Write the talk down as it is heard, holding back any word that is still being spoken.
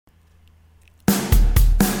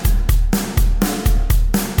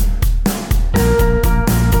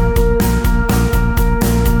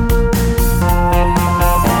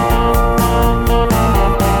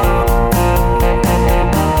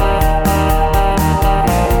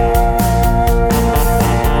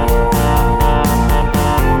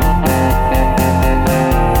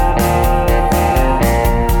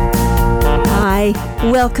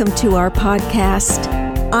Welcome to our podcast.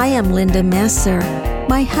 I am Linda Messer.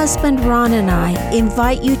 My husband Ron and I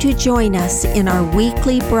invite you to join us in our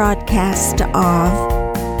weekly broadcast of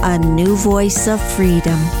A New Voice of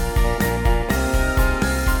Freedom.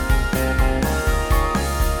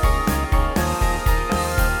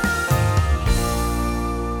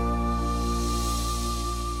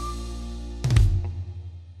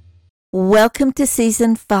 Welcome to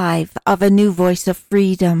Season 5 of A New Voice of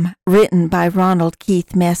Freedom, written by Ronald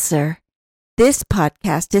Keith Messer. This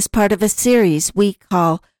podcast is part of a series we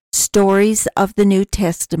call Stories of the New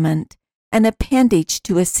Testament, an appendage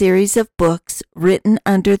to a series of books written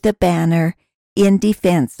under the banner In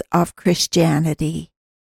Defense of Christianity.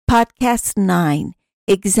 Podcast 9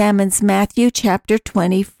 examines Matthew chapter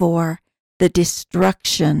 24, the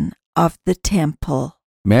destruction of the temple.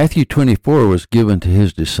 Matthew 24 was given to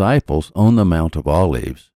his disciples on the Mount of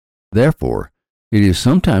Olives. Therefore, it is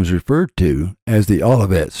sometimes referred to as the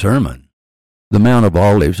Olivet Sermon. The Mount of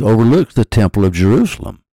Olives overlooks the Temple of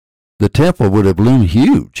Jerusalem. The temple would have loomed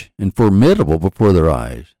huge and formidable before their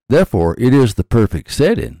eyes. Therefore, it is the perfect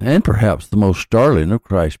setting and perhaps the most startling of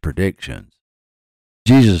Christ's predictions.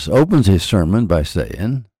 Jesus opens his sermon by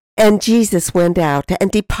saying, "And Jesus went out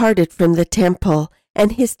and departed from the temple,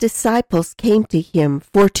 and his disciples came to him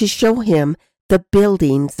for to show him the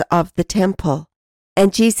buildings of the temple.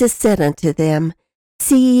 And Jesus said unto them,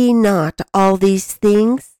 See ye not all these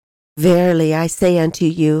things? Verily I say unto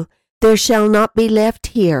you, there shall not be left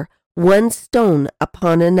here one stone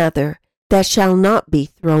upon another that shall not be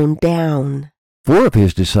thrown down." 4 of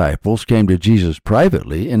his disciples came to Jesus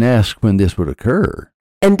privately and asked when this would occur.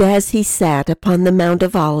 And as he sat upon the Mount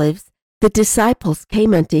of Olives, the disciples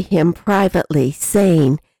came unto him privately,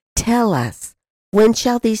 saying, Tell us, when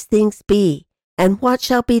shall these things be? And what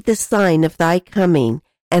shall be the sign of thy coming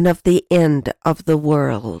and of the end of the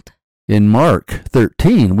world? In Mark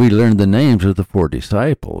 13, we learn the names of the 4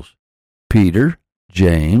 disciples, Peter,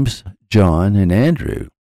 James, John, and Andrew.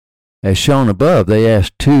 As shown above, they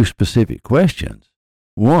asked 2 specific questions.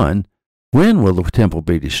 1, when will the temple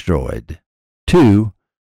be destroyed? 2,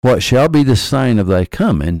 what shall be the sign of thy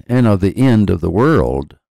coming and of the end of the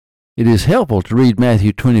world? It is helpful to read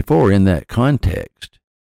Matthew 24 in that context.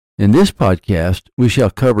 In this podcast, we shall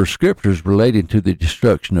cover scriptures relating to the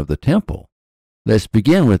destruction of the temple. Let's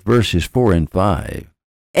begin with verses 4 and 5.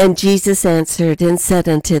 And Jesus answered and said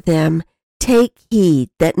unto them, Take heed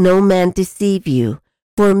that no man deceive you,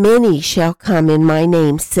 for many shall come in my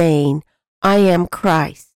name, saying, I am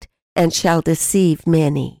Christ, and shall deceive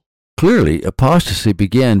many. Clearly, apostasy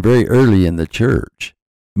began very early in the church.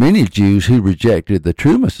 Many Jews who rejected the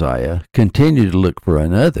true Messiah continued to look for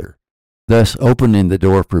another, thus opening the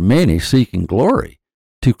door for many seeking glory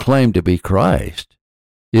to claim to be Christ.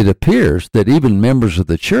 It appears that even members of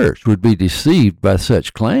the church would be deceived by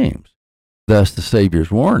such claims, thus the Savior's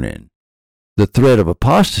warning. The threat of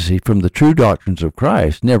apostasy from the true doctrines of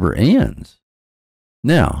Christ never ends.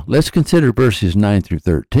 Now, let's consider verses 9 through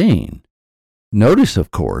 13. Notice, of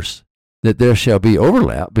course, that there shall be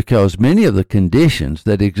overlap because many of the conditions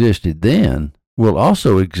that existed then will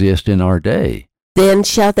also exist in our day. Then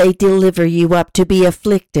shall they deliver you up to be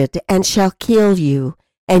afflicted, and shall kill you,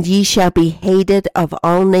 and ye shall be hated of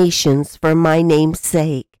all nations for my name's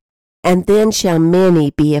sake. And then shall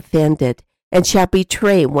many be offended, and shall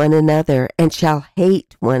betray one another, and shall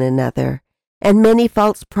hate one another. And many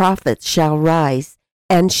false prophets shall rise,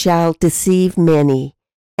 and shall deceive many.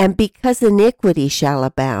 And because iniquity shall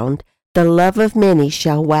abound, the love of many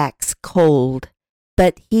shall wax cold.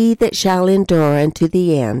 But he that shall endure unto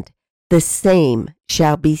the end, the same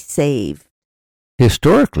shall be saved.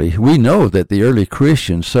 Historically, we know that the early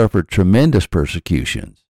Christians suffered tremendous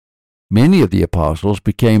persecutions. Many of the apostles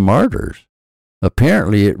became martyrs.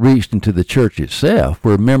 Apparently, it reached into the church itself,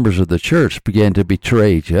 where members of the church began to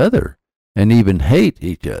betray each other and even hate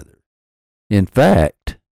each other. In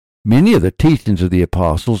fact, many of the teachings of the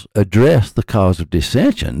apostles address the cause of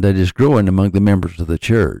dissension that is growing among the members of the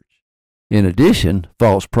church. In addition,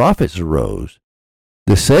 false prophets arose.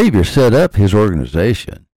 The Savior set up his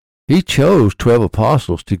organization. He chose 12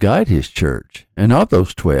 apostles to guide his church, and of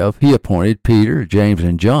those 12, he appointed Peter, James,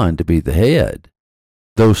 and John to be the head.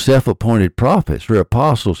 Those self-appointed prophets or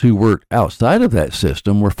apostles who worked outside of that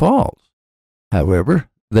system were false. However,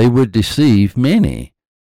 they would deceive many.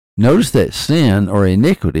 Notice that sin or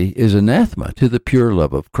iniquity is anathema to the pure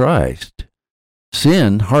love of Christ.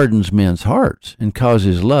 Sin hardens men's hearts and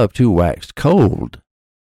causes love to wax cold.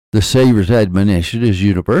 The Savior's admonition is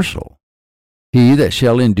universal. He that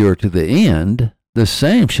shall endure to the end, the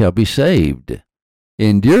same shall be saved.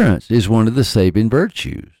 Endurance is one of the saving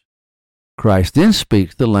virtues. Christ then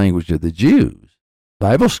speaks the language of the Jews.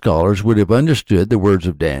 Bible scholars would have understood the words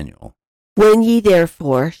of Daniel. When ye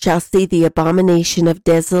therefore shall see the abomination of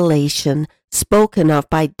desolation spoken of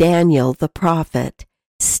by Daniel the prophet,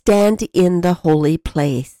 stand in the holy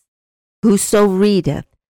place. Whoso readeth,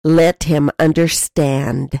 let him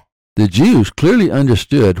understand. The Jews clearly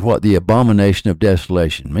understood what the abomination of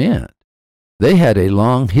desolation meant. They had a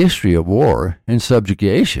long history of war and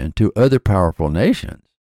subjugation to other powerful nations.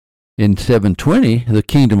 In 720, the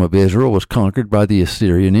kingdom of Israel was conquered by the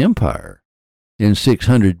Assyrian Empire. In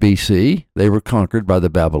 600 BC, they were conquered by the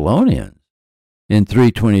Babylonians. In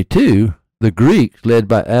 322, the Greeks, led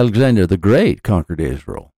by Alexander the Great, conquered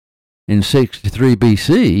Israel. In 63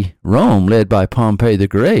 BC, Rome, led by Pompey the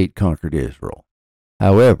Great, conquered Israel.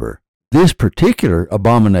 However, this particular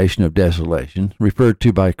abomination of desolation referred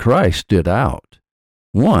to by Christ stood out.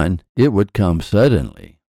 One, it would come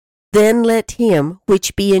suddenly. Then let him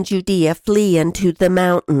which be in Judea flee unto the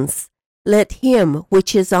mountains. Let him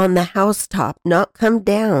which is on the housetop not come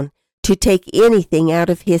down to take anything out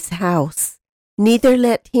of his house. Neither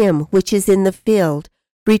let him which is in the field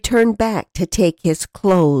return back to take his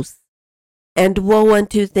clothes. And woe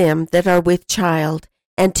unto them that are with child,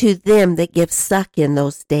 and to them that give suck in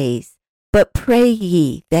those days. But pray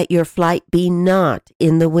ye that your flight be not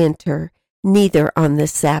in the winter, neither on the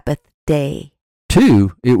Sabbath day.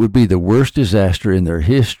 2, it would be the worst disaster in their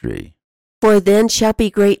history. For then shall be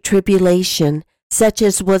great tribulation, such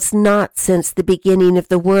as was not since the beginning of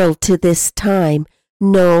the world to this time,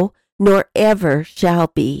 no, nor ever shall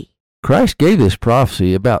be. Christ gave this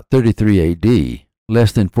prophecy about 33 AD.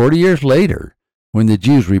 Less than 40 years later, when the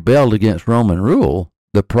Jews rebelled against Roman rule,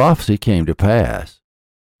 the prophecy came to pass.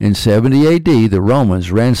 In 70 AD, the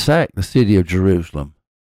Romans ransacked the city of Jerusalem.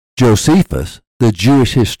 Josephus, the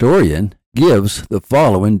Jewish historian, gives the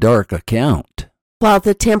following dark account. While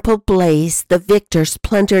the temple blazed, the victors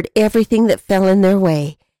plundered everything that fell in their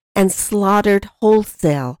way, and slaughtered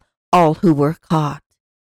wholesale all who were caught.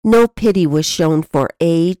 No pity was shown for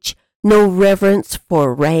age, no reverence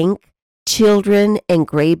for rank. Children and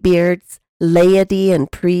graybeards, laity and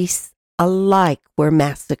priests, alike were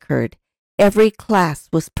massacred. Every class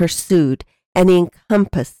was pursued and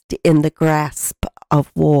encompassed in the grasp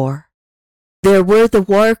of war. There were the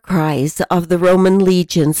war cries of the Roman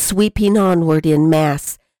legions sweeping onward in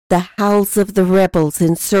mass, the howls of the rebels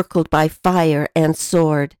encircled by fire and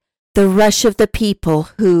sword, the rush of the people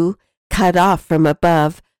who, cut off from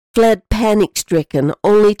above, fled panic-stricken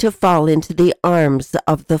only to fall into the arms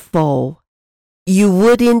of the foe. You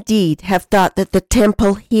would indeed have thought that the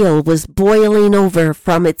Temple Hill was boiling over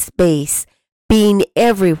from its base, being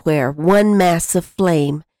everywhere one mass of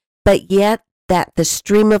flame, but yet that the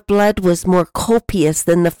stream of blood was more copious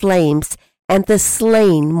than the flames, and the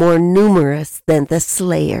slain more numerous than the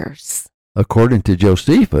slayers. According to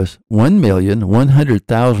Josephus,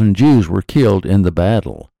 1,100,000 Jews were killed in the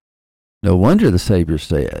battle. No wonder the Savior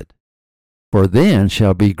said, "For then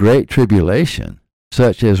shall be great tribulation,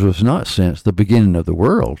 such as was not since the beginning of the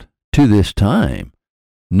world, to this time,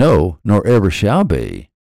 no, nor ever shall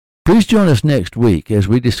be." Please join us next week as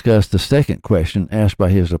we discuss the second question asked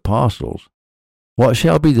by his apostles. What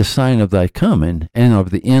shall be the sign of thy coming and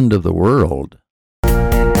of the end of the world?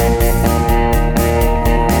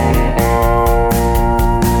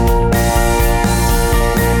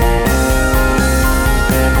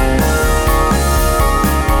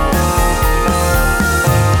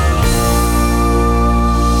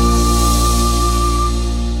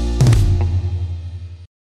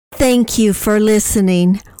 Thank you for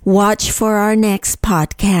listening. Watch for our next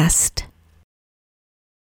podcast.